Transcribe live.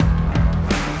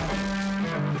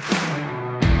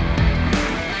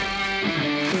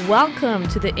Welcome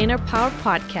to the Inner Power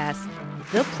Podcast,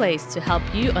 the place to help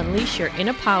you unleash your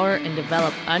inner power and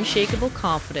develop unshakable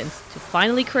confidence to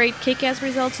finally create kick-ass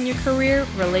results in your career,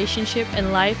 relationship,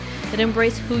 and life that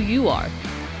embrace who you are.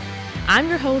 I'm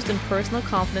your host and personal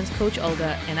confidence coach,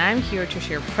 Olga, and I'm here to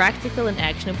share practical and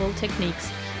actionable techniques,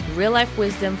 real-life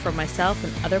wisdom from myself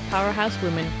and other powerhouse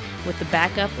women with the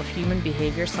backup of human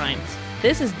behavior science.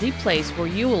 This is the place where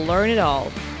you will learn it all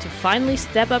to finally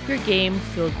step up your game,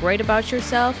 feel great about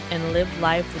yourself, and live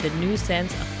life with a new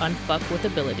sense of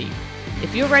unfuckwithability.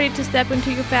 If you're ready to step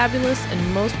into your fabulous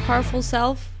and most powerful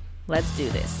self, let's do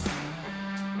this.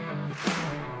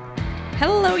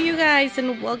 Hello, you guys,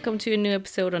 and welcome to a new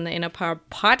episode on the Inner Power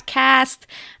Podcast.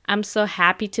 I'm so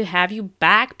happy to have you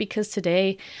back because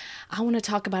today I want to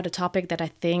talk about a topic that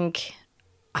I think,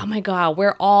 oh my God,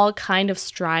 we're all kind of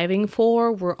striving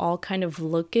for, we're all kind of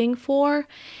looking for.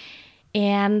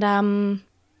 And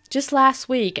just last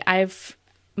week, I've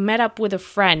met up with a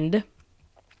friend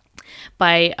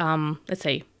by, let's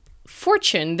say,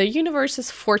 fortune. The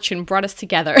universe's fortune brought us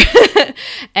together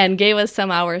and gave us some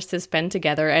hours to spend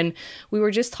together. And we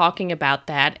were just talking about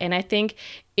that. And I think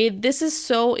this is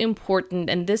so important.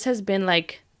 And this has been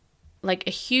like a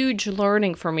huge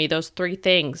learning for me, those three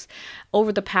things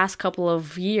over the past couple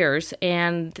of years.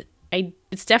 And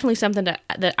it's definitely something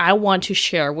that I want to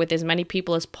share with as many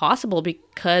people as possible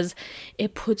because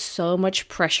it puts so much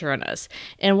pressure on us.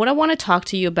 And what I want to talk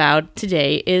to you about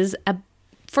today is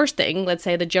first thing, let's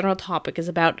say the general topic is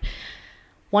about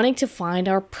wanting to find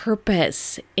our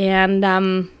purpose. And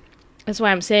that's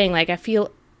why I'm saying, I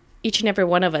feel each and every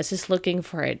one of us is looking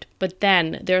for it. But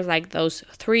then there's those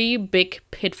three big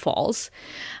pitfalls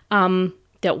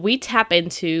that we tap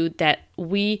into, that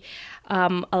we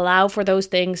allow for those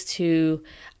things to,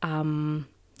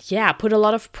 put a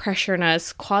lot of pressure on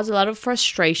us, cause a lot of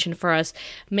frustration for us,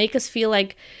 make us feel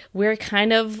like we're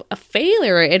kind of a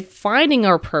failure at finding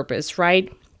our purpose,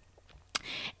 right?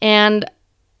 And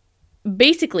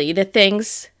basically the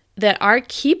things that are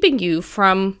keeping you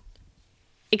from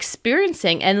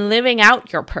experiencing and living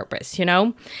out your purpose,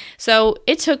 So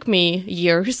it took me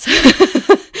years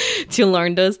to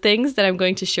learn those things that I'm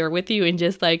going to share with you in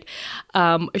just a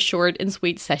short and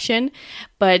sweet session.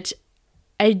 But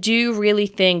I do really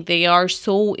think they are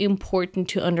so important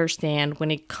to understand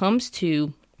when it comes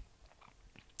to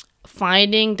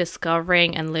finding,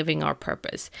 discovering, and living our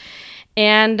purpose.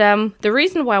 And the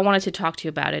reason why I wanted to talk to you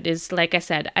about it is, like I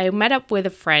said, I met up with a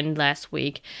friend last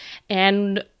week,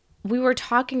 and we were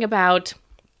talking about,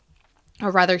 or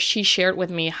rather she shared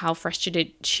with me how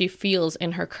frustrated she feels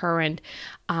in her current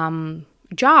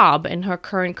job, in her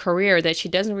current career, that she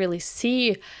doesn't really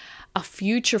see a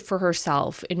future for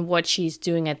herself in what she's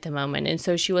doing at the moment. And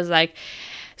so she was like,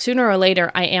 sooner or later,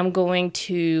 I am going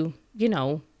to,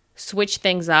 switch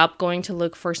things up, going to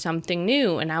look for something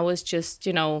new. And I was just,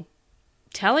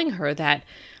 telling her that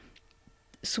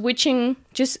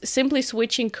simply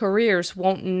switching careers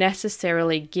won't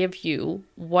necessarily give you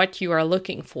what you are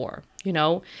looking for,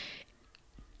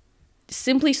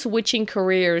 Simply switching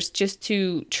careers just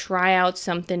to try out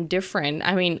something different.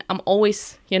 I mean, I'm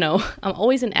always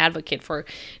an advocate for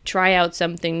try out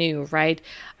something new, right?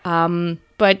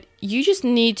 But you just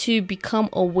need to become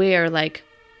aware,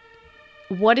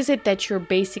 what is it that you're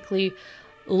basically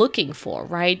looking for,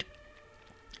 right?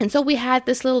 And so we had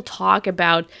this little talk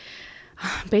about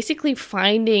basically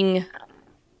finding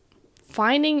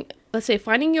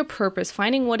your purpose,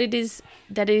 finding what it is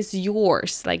that is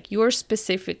yours, yours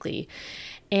specifically.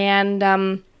 And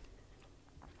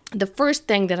the first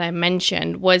thing that I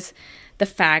mentioned was the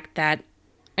fact that,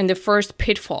 and the first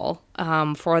pitfall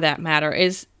for that matter,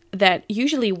 is that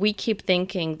usually we keep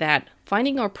thinking that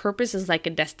finding our purpose is like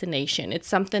a destination. It's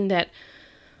something that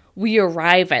we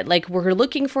arrive at, we're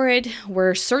looking for it,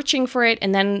 we're searching for it,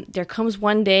 and then there comes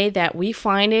one day that we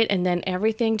find it, and then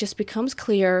everything just becomes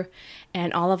clear,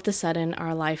 and all of a sudden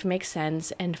our life makes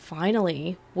sense, and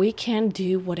finally we can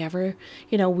do whatever,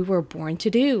 we were born to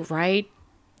do, right?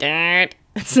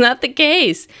 That's not the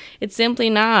case. It's simply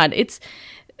not.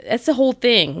 That's the whole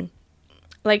thing.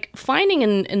 Finding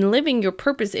and living your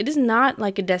purpose, it is not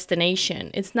like a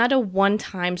destination. It's not a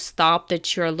one-time stop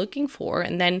that you're looking for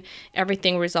and then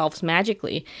everything resolves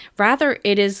magically. Rather,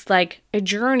 it is like a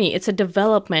journey. It's a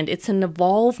development. It's an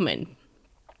evolvement.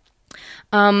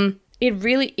 It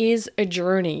really is a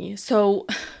journey. So,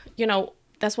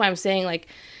 that's why I'm saying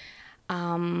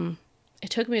it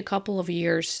took me a couple of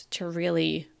years to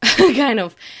really kind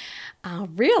of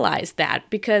realize that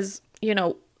because,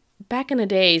 back in the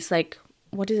days,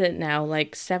 what is it now,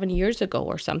 7 years ago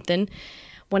or something,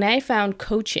 when I found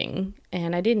coaching,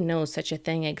 and I didn't know such a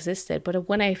thing existed, but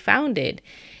when I found it,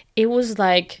 it was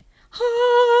like,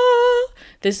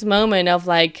 this moment of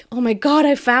like, oh my God,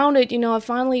 I found it. I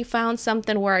finally found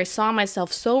something where I saw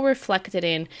myself so reflected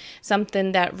in,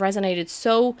 something that resonated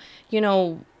so,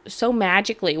 so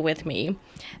magically with me.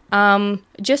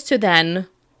 Just to then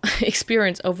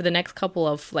experience over the next couple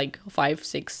of like 5,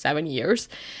 6, 7 years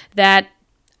that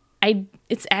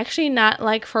it's actually not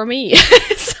like for me.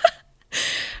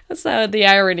 So the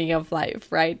irony of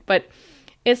life, right? But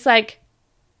it's like,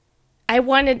 I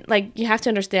wanted, like, you have to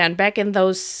understand, back in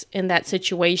that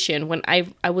situation when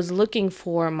I was looking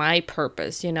for my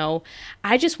purpose,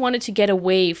 I just wanted to get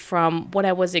away from what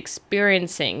I was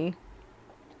experiencing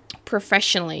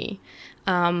professionally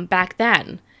back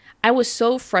then. I was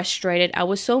so frustrated. I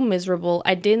was so miserable.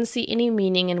 I didn't see any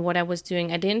meaning in what I was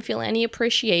doing. I didn't feel any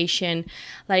appreciation.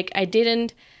 Like, I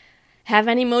didn't have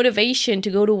any motivation to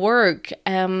go to work.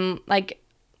 Like,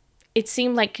 it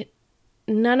seemed like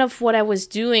none of what I was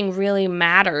doing really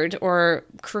mattered or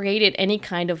created any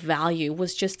kind of value. It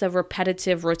was just a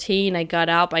repetitive routine. I got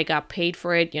up, I got paid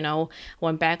for it,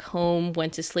 went back home,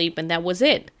 went to sleep, and that was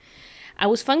it. I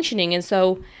was functioning. And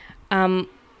so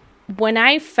when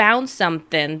I found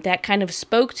something that kind of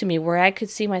spoke to me, where I could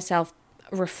see myself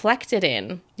reflected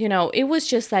in, it was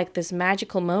just like this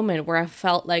magical moment where I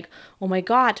felt like, oh my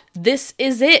God, this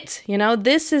is it.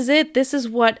 This is it. This is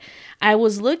what I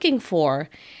was looking for.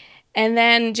 And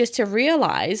then just to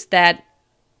realize that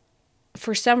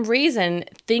for some reason,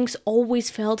 things always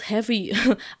felt heavy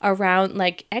around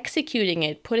like executing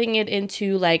it, putting it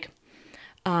into like,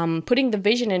 putting the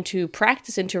vision into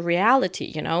practice, into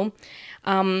reality,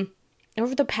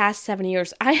 over the past 7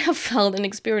 years, I have felt and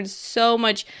experienced so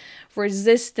much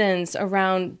resistance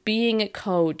around being a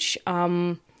coach,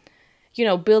 building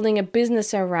a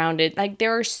business around it. Like,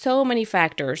 there are so many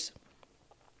factors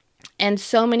and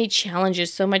so many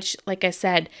challenges, so much, like I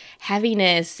said,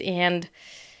 heaviness and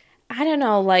I don't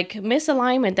know, like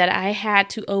misalignment that I had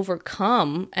to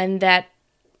overcome, and that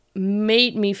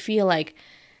made me feel like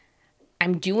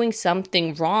I'm doing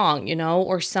something wrong,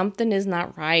 or something is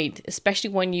not right. Especially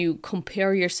when you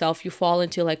compare yourself, you fall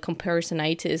into like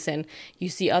comparisonitis and you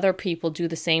see other people do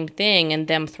the same thing and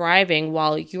them thriving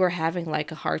while you're having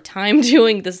like a hard time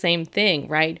doing the same thing,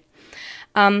 right?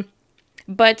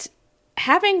 But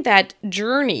having that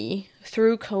journey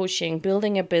through coaching,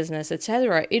 building a business,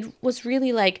 etc., it was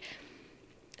really like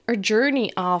a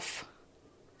journey of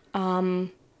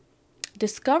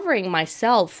discovering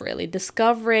myself, really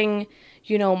discovering,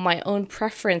 my own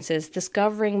preferences,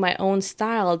 discovering my own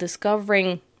style,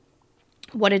 discovering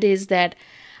what it is that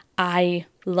I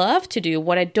love to do,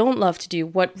 what I don't love to do,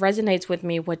 what resonates with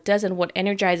me, what doesn't, what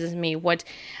energizes me, what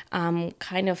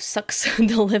kind of sucks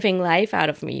the living life out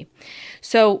of me.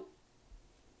 So,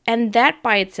 and that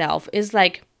by itself is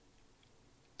like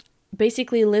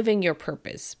basically living your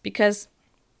purpose, because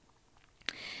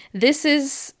this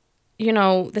is,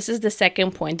 this is the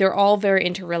second point. They're all very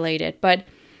interrelated, but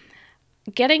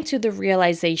getting to the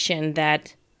realization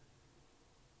that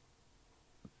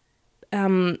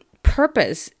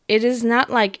purpose, it's not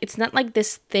like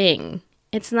this thing.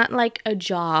 It's not like a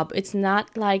job. It's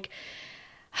not like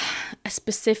a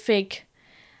specific,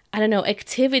 I don't know,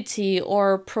 activity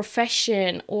or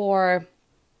profession or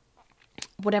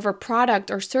whatever product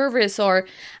or service, or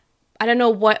I don't know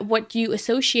what you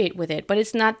associate with it, but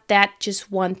it's not that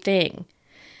just one thing.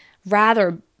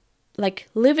 Rather, like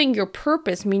living your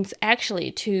purpose means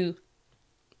actually to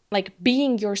like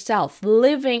being yourself,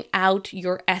 living out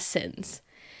your essence.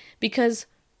 Because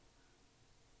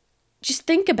just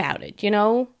think about it,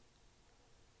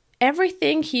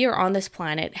 everything here on this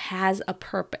planet has a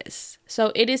purpose.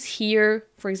 So it is here,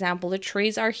 for example, the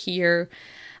trees are here.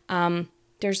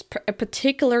 There's a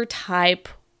particular type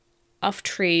of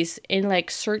trees in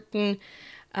like certain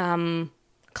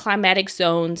climatic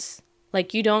zones.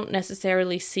 Like you don't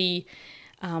necessarily see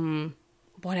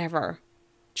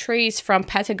trees from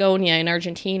Patagonia in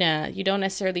Argentina. You don't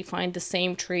necessarily find the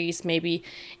same trees maybe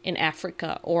in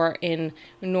Africa or in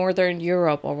Northern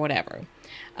Europe or whatever.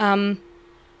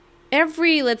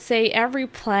 Every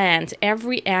plant,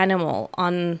 every animal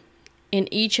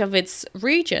in each of its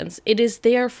regions, it is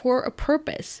there for a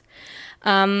purpose.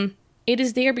 It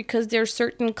is there because there are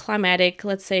certain climatic,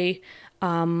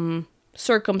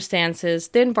 circumstances.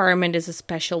 The environment is a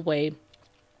special way.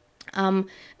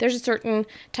 There's a certain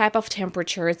type of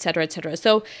temperature, etc., etc.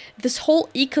 So this whole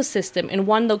ecosystem in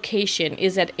one location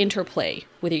is at interplay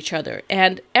with each other.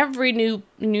 And every new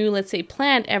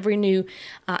plant, every new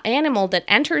animal that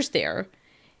enters there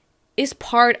is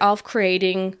part of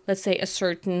creating, a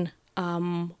certain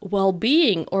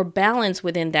well-being or balance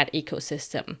within that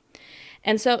ecosystem.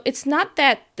 And so it's not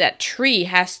that that tree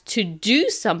has to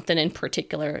do something in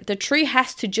particular. The tree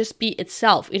has to just be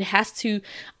itself. It has to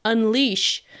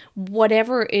unleash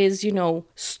whatever is,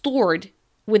 stored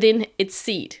within its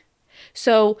seed.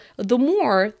 So the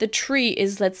more the tree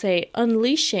is, let's say,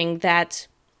 unleashing that,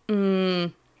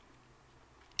 let's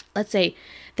say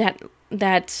that,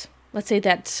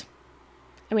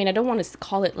 I mean, I don't want to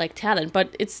call it like talent,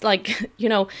 but it's like,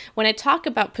 when I talk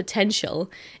about potential,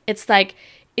 it's like,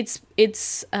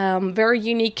 it's very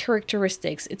unique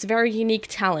characteristics. It's very unique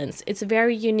talents. It's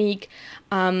very unique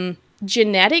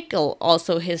genetic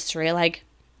also history. Like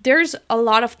there's a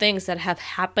lot of things that have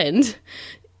happened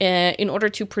in order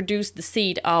to produce the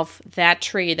seed of that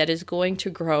tree that is going to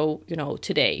grow,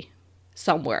 today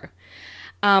somewhere.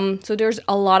 So there's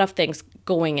a lot of things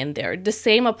going in there. The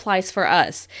same applies for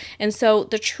us. And so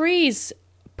the tree's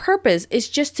purpose is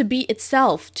just to be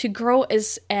itself, to grow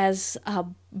as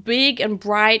big and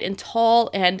bright and tall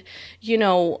and,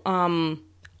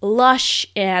 lush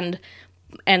and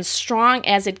strong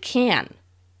as it can.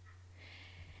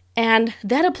 And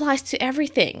that applies to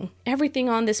everything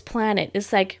on this planet.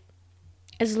 It's like,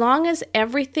 as long as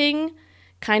everything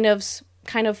kind of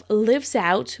lives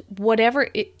out whatever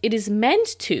it is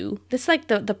meant to, that's like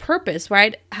the purpose,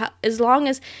 right? As long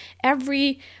as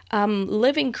every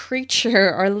living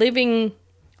creature or living,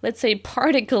 let's say,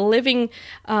 particle, living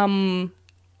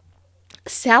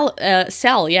cell,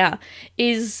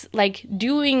 is like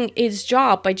doing its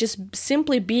job by just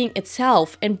simply being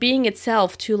itself and being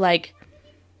itself to like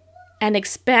an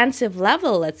expansive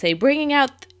level, let's say, bringing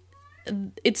out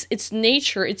its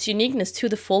nature, its uniqueness to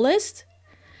the fullest.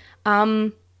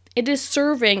 It is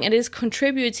serving, it is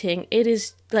contributing, it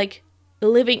is like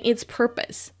living its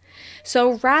purpose.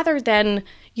 So rather than,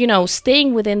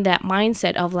 staying within that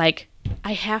mindset of like,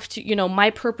 I have to,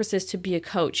 my purpose is to be a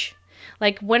coach.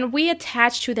 Like when we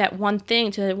attach to that one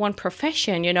thing, to that one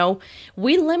profession,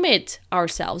 we limit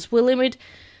ourselves. We limit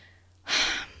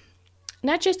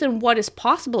not just in what is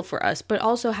possible for us, but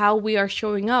also how we are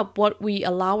showing up, what we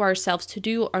allow ourselves to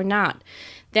do or not.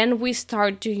 Then we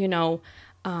start to,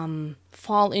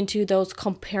 fall into those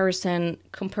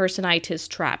comparisonitis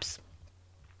traps.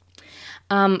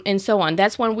 And so on.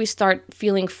 That's when we start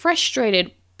feeling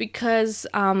frustrated because,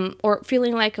 or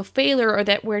feeling like a failure or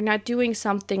that we're not doing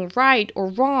something right or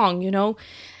wrong,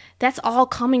 That's all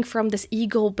coming from this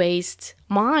ego-based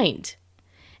mind.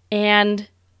 And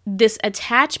this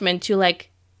attachment to like,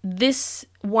 this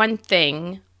one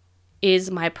thing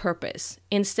is my purpose.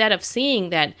 Instead of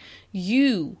seeing that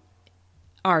you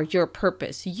are your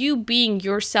purpose, you being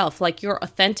yourself, like your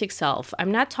authentic self.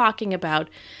 I'm not talking about,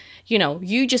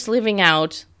 you just living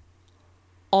out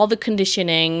all the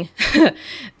conditioning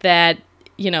that,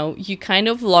 you kind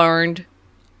of learned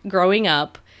growing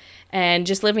up and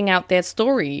just living out that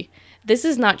story. This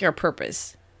is not your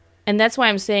purpose. And that's why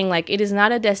I'm saying like, it is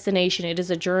not a destination, it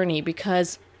is a journey,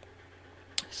 because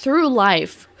through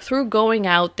life, through going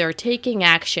out there, taking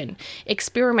action,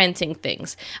 experimenting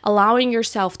things, allowing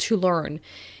yourself to learn,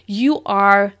 you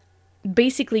are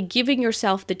basically giving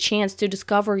yourself the chance to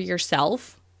discover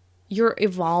yourself. You're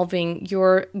evolving,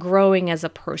 you're growing as a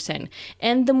person.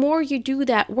 And the more you do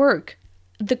that work,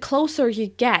 the closer you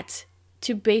get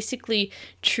to basically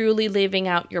truly living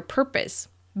out your purpose,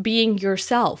 being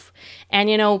yourself. And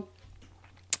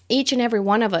each and every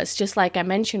one of us, just like I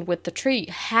mentioned with the tree,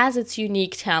 has its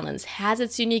unique talents, has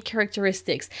its unique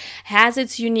characteristics, has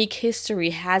its unique history,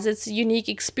 has its unique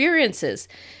experiences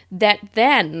that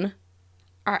then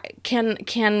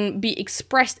can be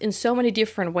expressed in so many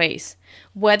different ways.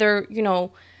 Whether,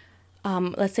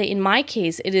 let's say in my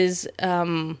case, it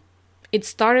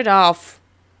started off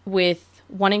with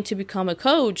wanting to become a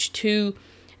coach to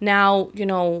now,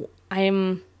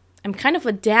 I'm kind of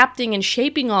adapting and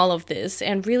shaping all of this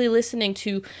and really listening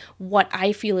to what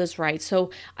I feel is right.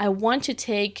 So I want to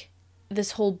take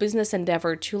this whole business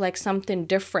endeavor to like something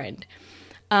different.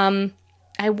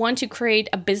 I want to create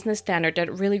a business standard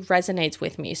that really resonates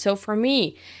with me. So for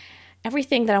me,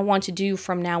 everything that I want to do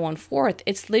from now on forth,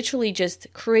 it's literally just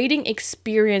creating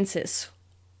experiences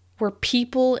where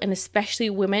people, and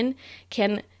especially women,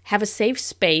 can have a safe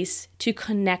space to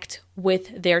connect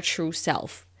with their true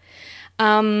self.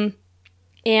 And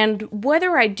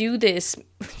whether I do this,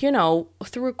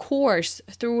 through a course,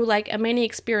 through like a mini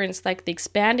experience like the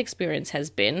Expand experience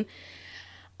has been,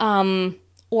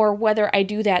 or whether I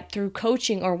do that through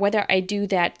coaching, or whether I do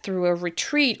that through a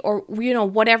retreat, or,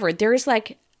 whatever, there's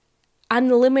like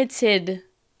unlimited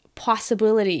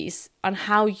possibilities on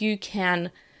how you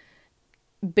can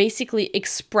basically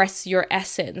express your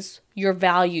essence, your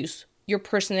values, your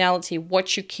personality,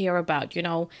 what you care about, you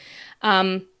know.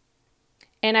 And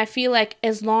I feel like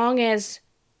as long as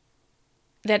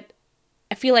that,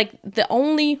 I feel like the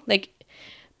only like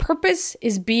purpose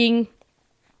is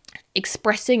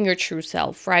expressing your true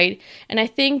self, right? And I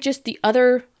think just the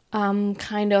other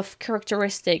kind of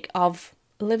characteristic of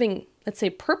living, let's say,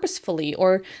 purposefully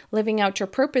or living out your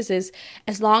purpose is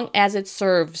as long as it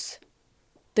serves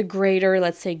the greater,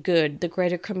 let's say, good, the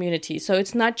greater community. So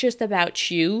it's not just about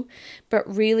you, but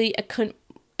really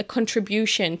a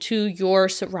contribution to your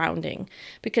surrounding.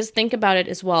 Because think about it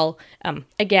as well.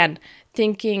 Again,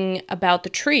 thinking about the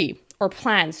tree or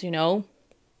plants, you know,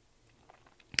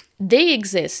 they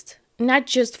exist not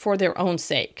just for their own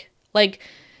sake. Like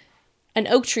an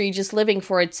oak tree just living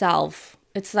for itself,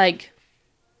 it's like,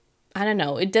 I don't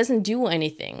know, it doesn't do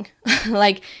anything.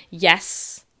 Like,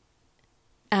 yes,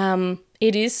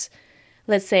 it is,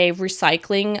 let's say,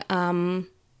 recycling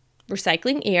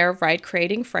air, right?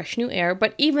 Creating fresh new air.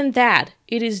 But even that,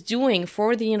 it is doing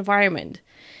for the environment.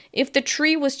 If the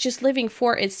tree was just living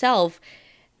for itself,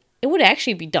 it would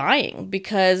actually be dying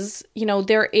because, you know,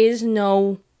 there is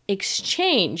no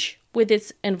exchange with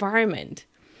its environment.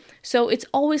 So it's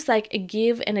always like a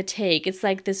give and a take. It's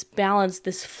like this balance,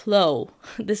 this flow,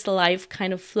 this life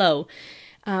kind of flow.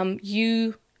 By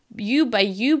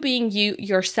you being you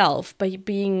yourself, by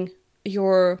being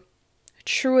your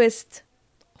truest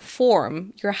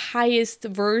form, your highest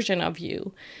version of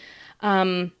you,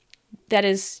 that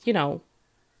is, you know,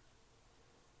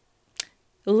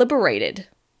 liberated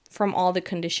from all the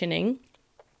conditioning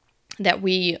that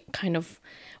we kind of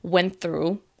went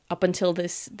through up until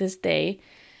this day.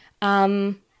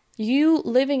 You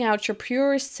living out your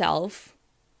purest self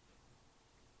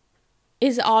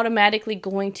is automatically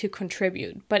going to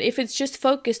contribute. But if it's just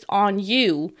focused on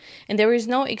you and there is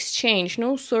no exchange,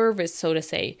 no service, so to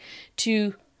say,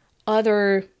 to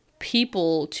other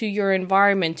people, to your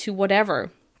environment, to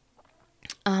whatever,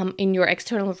 in your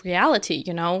external reality,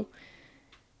 you know,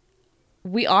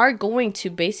 we are going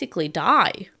to basically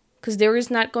die because there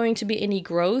is not going to be any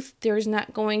growth. There is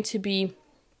not going to be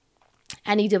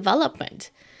any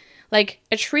development. Like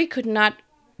a tree could not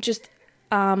just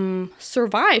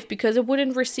survive because it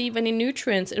wouldn't receive any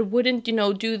nutrients. It wouldn't, you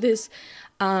know, do this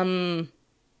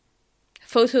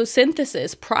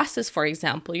photosynthesis process, for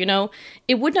example. You know,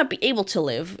 it would not be able to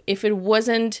live if it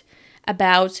wasn't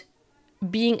about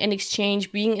being in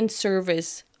exchange, being in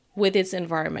service with its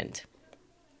environment.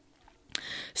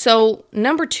 So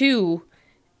number 2,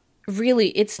 really,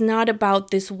 it's not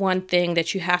about this one thing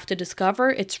that you have to discover.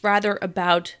 It's rather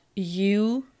about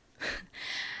you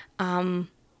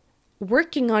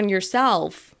working on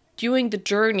yourself, doing the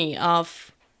journey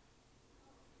of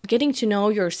getting to know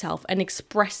yourself and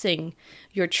expressing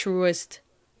your truest,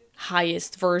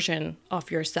 highest version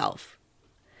of yourself.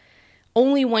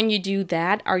 Only when you do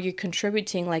that are you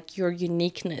contributing like your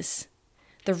uniqueness,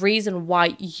 the reason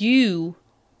why you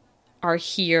are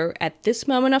here at this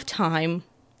moment of time,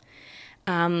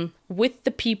 with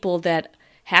the people that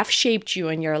have shaped you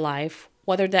in your life,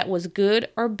 whether that was good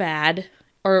or bad,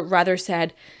 or rather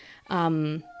said,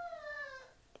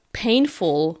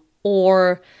 painful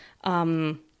or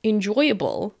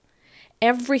enjoyable.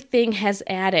 Everything has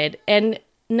added, and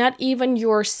not even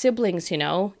your siblings, you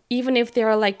know, even if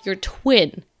they're like your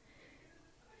twin,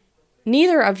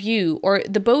 neither of you, or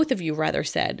the both of you rather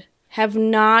said, have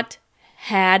not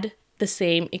had the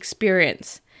same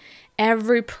experience.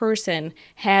 Every person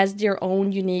has their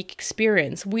own unique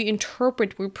experience. We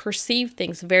interpret, we perceive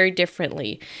things very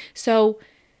differently. So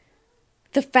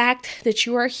the fact that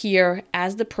you are here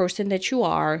as the person that you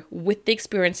are with the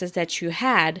experiences that you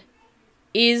had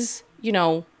is, you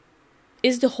know,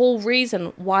 is the whole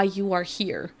reason why you are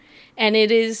here. And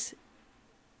it is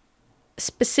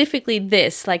specifically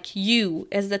this, like you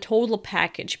as the total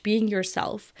package, being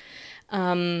yourself,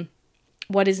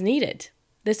 what is needed.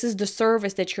 This is the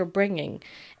service that you're bringing.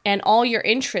 And all your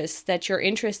interests that you're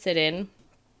interested in,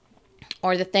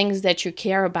 or the things that you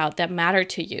care about that matter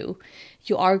to you,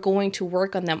 you are going to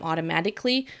work on them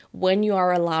automatically when you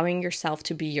are allowing yourself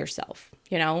to be yourself,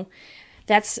 you know?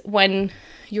 That's when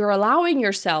you're allowing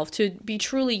yourself to be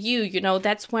truly you, you know,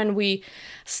 that's when we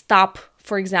stop,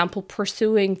 for example,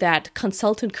 pursuing that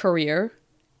consultant career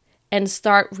and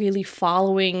start really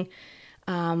following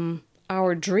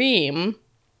our dream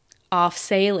of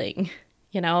sailing,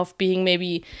 you know, of being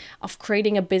maybe, of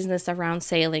creating a business around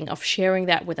sailing, of sharing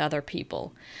that with other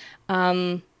people.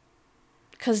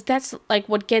 Because that's like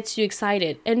what gets you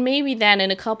excited. And maybe then in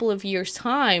a couple of years'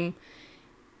 time,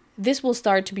 this will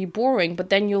start to be boring, but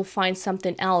then you'll find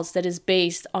something else that is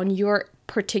based on your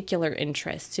particular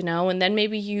interests, you know, and then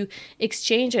maybe you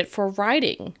exchange it for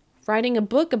writing, writing a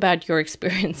book about your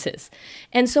experiences,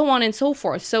 and so on and so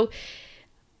forth. So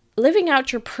living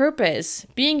out your purpose,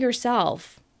 being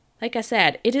yourself, like I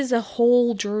said, it is a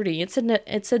whole journey. It's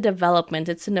a development,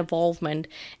 it's an evolvement,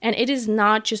 and it is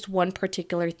not just one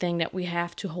particular thing that we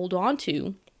have to hold on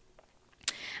to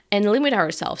and limit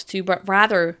ourselves to, but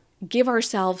rather give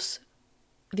ourselves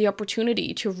the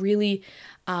opportunity to really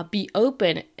be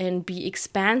open and be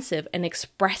expansive and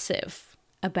expressive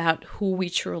about who we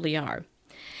truly are.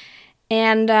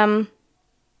 And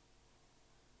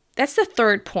that's the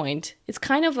third point. It's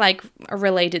kind of like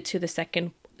related to the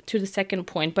second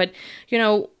point, but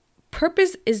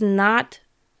purpose is not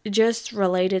just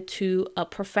related to a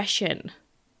profession.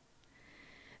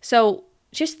 So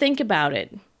just think about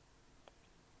it.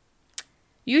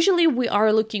 Usually we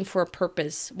are looking for a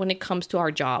purpose when it comes to our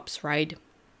jobs, right?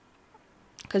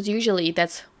 Because usually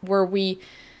that's where we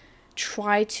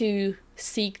try to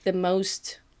seek the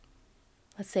most,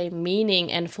 let's say,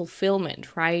 meaning and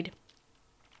fulfillment, right?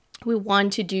 We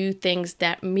want to do things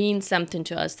that mean something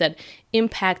to us, that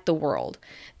impact the world,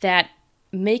 that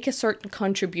make a certain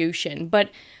contribution.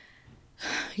 But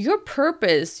your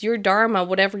purpose, your dharma,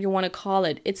 whatever you want to call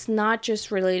it, it's not just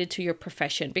related to your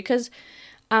profession. Because,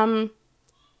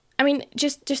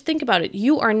 just think about it.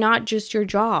 You are not just your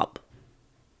job.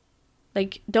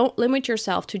 Like, don't limit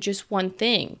yourself to just one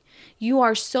thing. You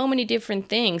are so many different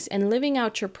things, and living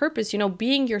out your purpose,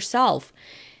 being yourself,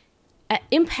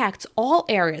 impacts all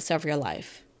areas of your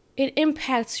life. It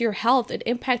impacts your health. It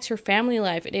impacts your family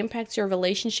life. It impacts your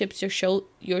relationships,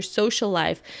 your social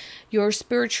life, your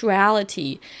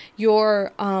spirituality,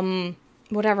 your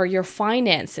your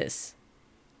finances.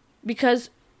 Because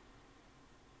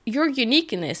your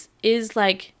uniqueness is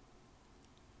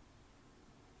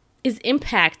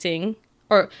impacting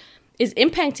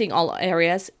all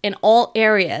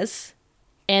areas,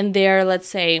 and their, let's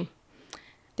say,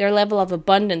 their level of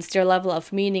abundance, their level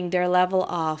of meaning, their level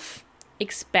of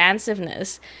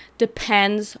expansiveness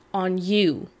depends on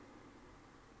you.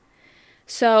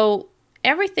 So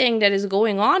everything that is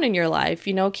going on in your life,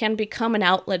 can become an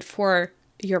outlet for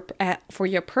your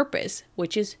purpose,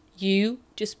 which is you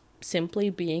just simply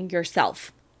being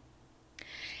yourself.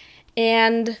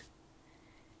 And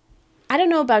I don't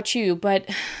know about you, but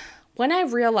when I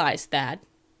realized that,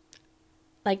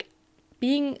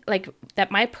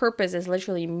 that my purpose is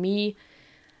literally me,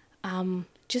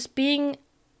 just being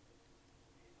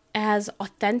as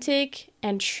authentic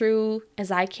and true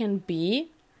as I can be,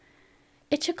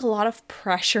 it took a lot of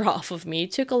pressure off of me.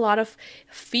 It took a lot of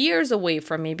fears away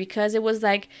from me, because it was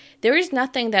like, there is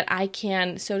nothing that I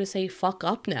can, so to say, fuck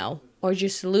up now, or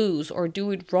just lose, or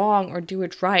do it wrong, or do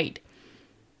it right.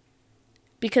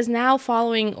 Because now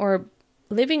following or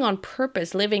living on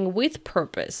purpose, living with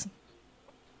purpose,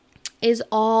 is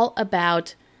all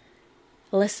about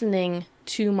listening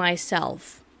to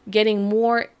myself, getting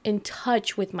more in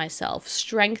touch with myself,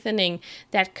 strengthening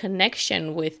that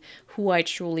connection with who I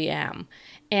truly am,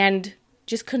 and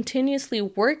just continuously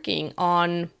working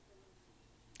on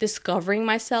discovering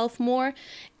myself more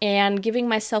and giving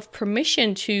myself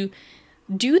permission to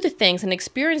do the things and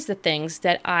experience the things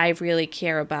that I really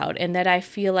care about and that I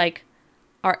feel like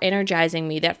are energizing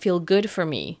me, that feel good for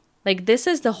me. Like, this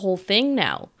is the whole thing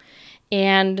now.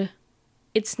 And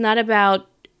it's not about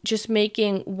just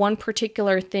making one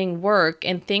particular thing work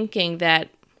and thinking that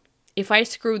if I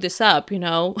screw this up,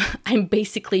 I'm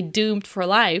basically doomed for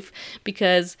life,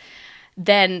 because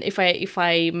then if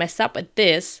I mess up at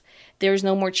this, there's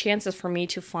no more chances for me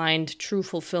to find true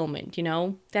fulfillment,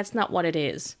 That's not what it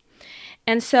is.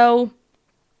 And so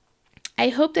I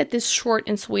hope that this short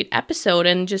and sweet episode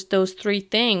and just those three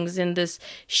things and this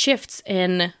shifts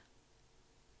in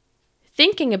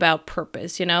thinking about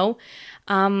purpose,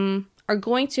 are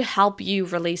going to help you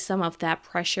release some of that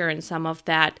pressure and some of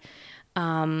that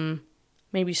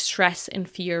maybe stress and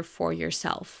fear for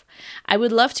yourself. I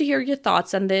would love to hear your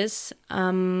thoughts on this.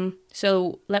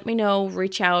 So let me know,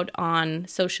 reach out on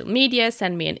social media,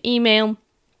 send me an email.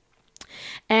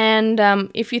 And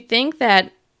if you think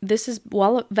that this is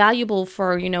valuable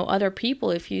for, other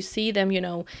people, if you see them,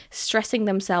 stressing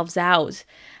themselves out,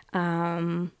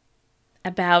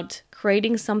 about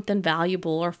creating something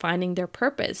valuable or finding their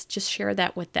purpose, just share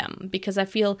that with them, because I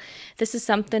feel this is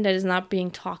something that is not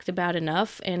being talked about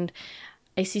enough. And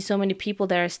I see so many people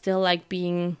that are still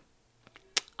being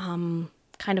kind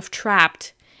of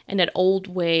trapped in that old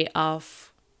way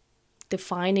of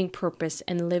defining purpose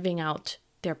and living out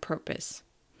their purpose.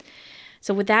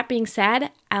 So with that being said,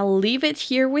 I'll leave it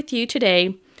here with you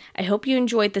today. I hope you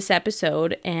enjoyed this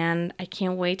episode, and I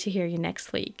can't wait to hear you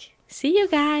next week. See you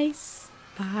guys.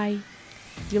 Bye.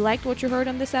 If you liked what you heard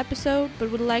on this episode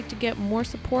but would like to get more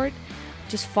support,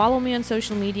 just follow me on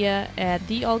social media at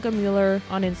the Olga Mueller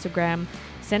on Instagram.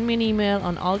 Send me an email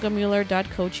on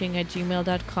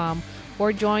olgamueller.coaching@gmail.com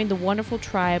or join the wonderful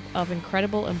tribe of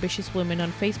incredible, ambitious women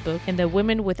on Facebook in the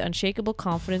Women with Unshakable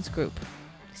Confidence group.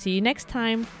 See you next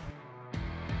time.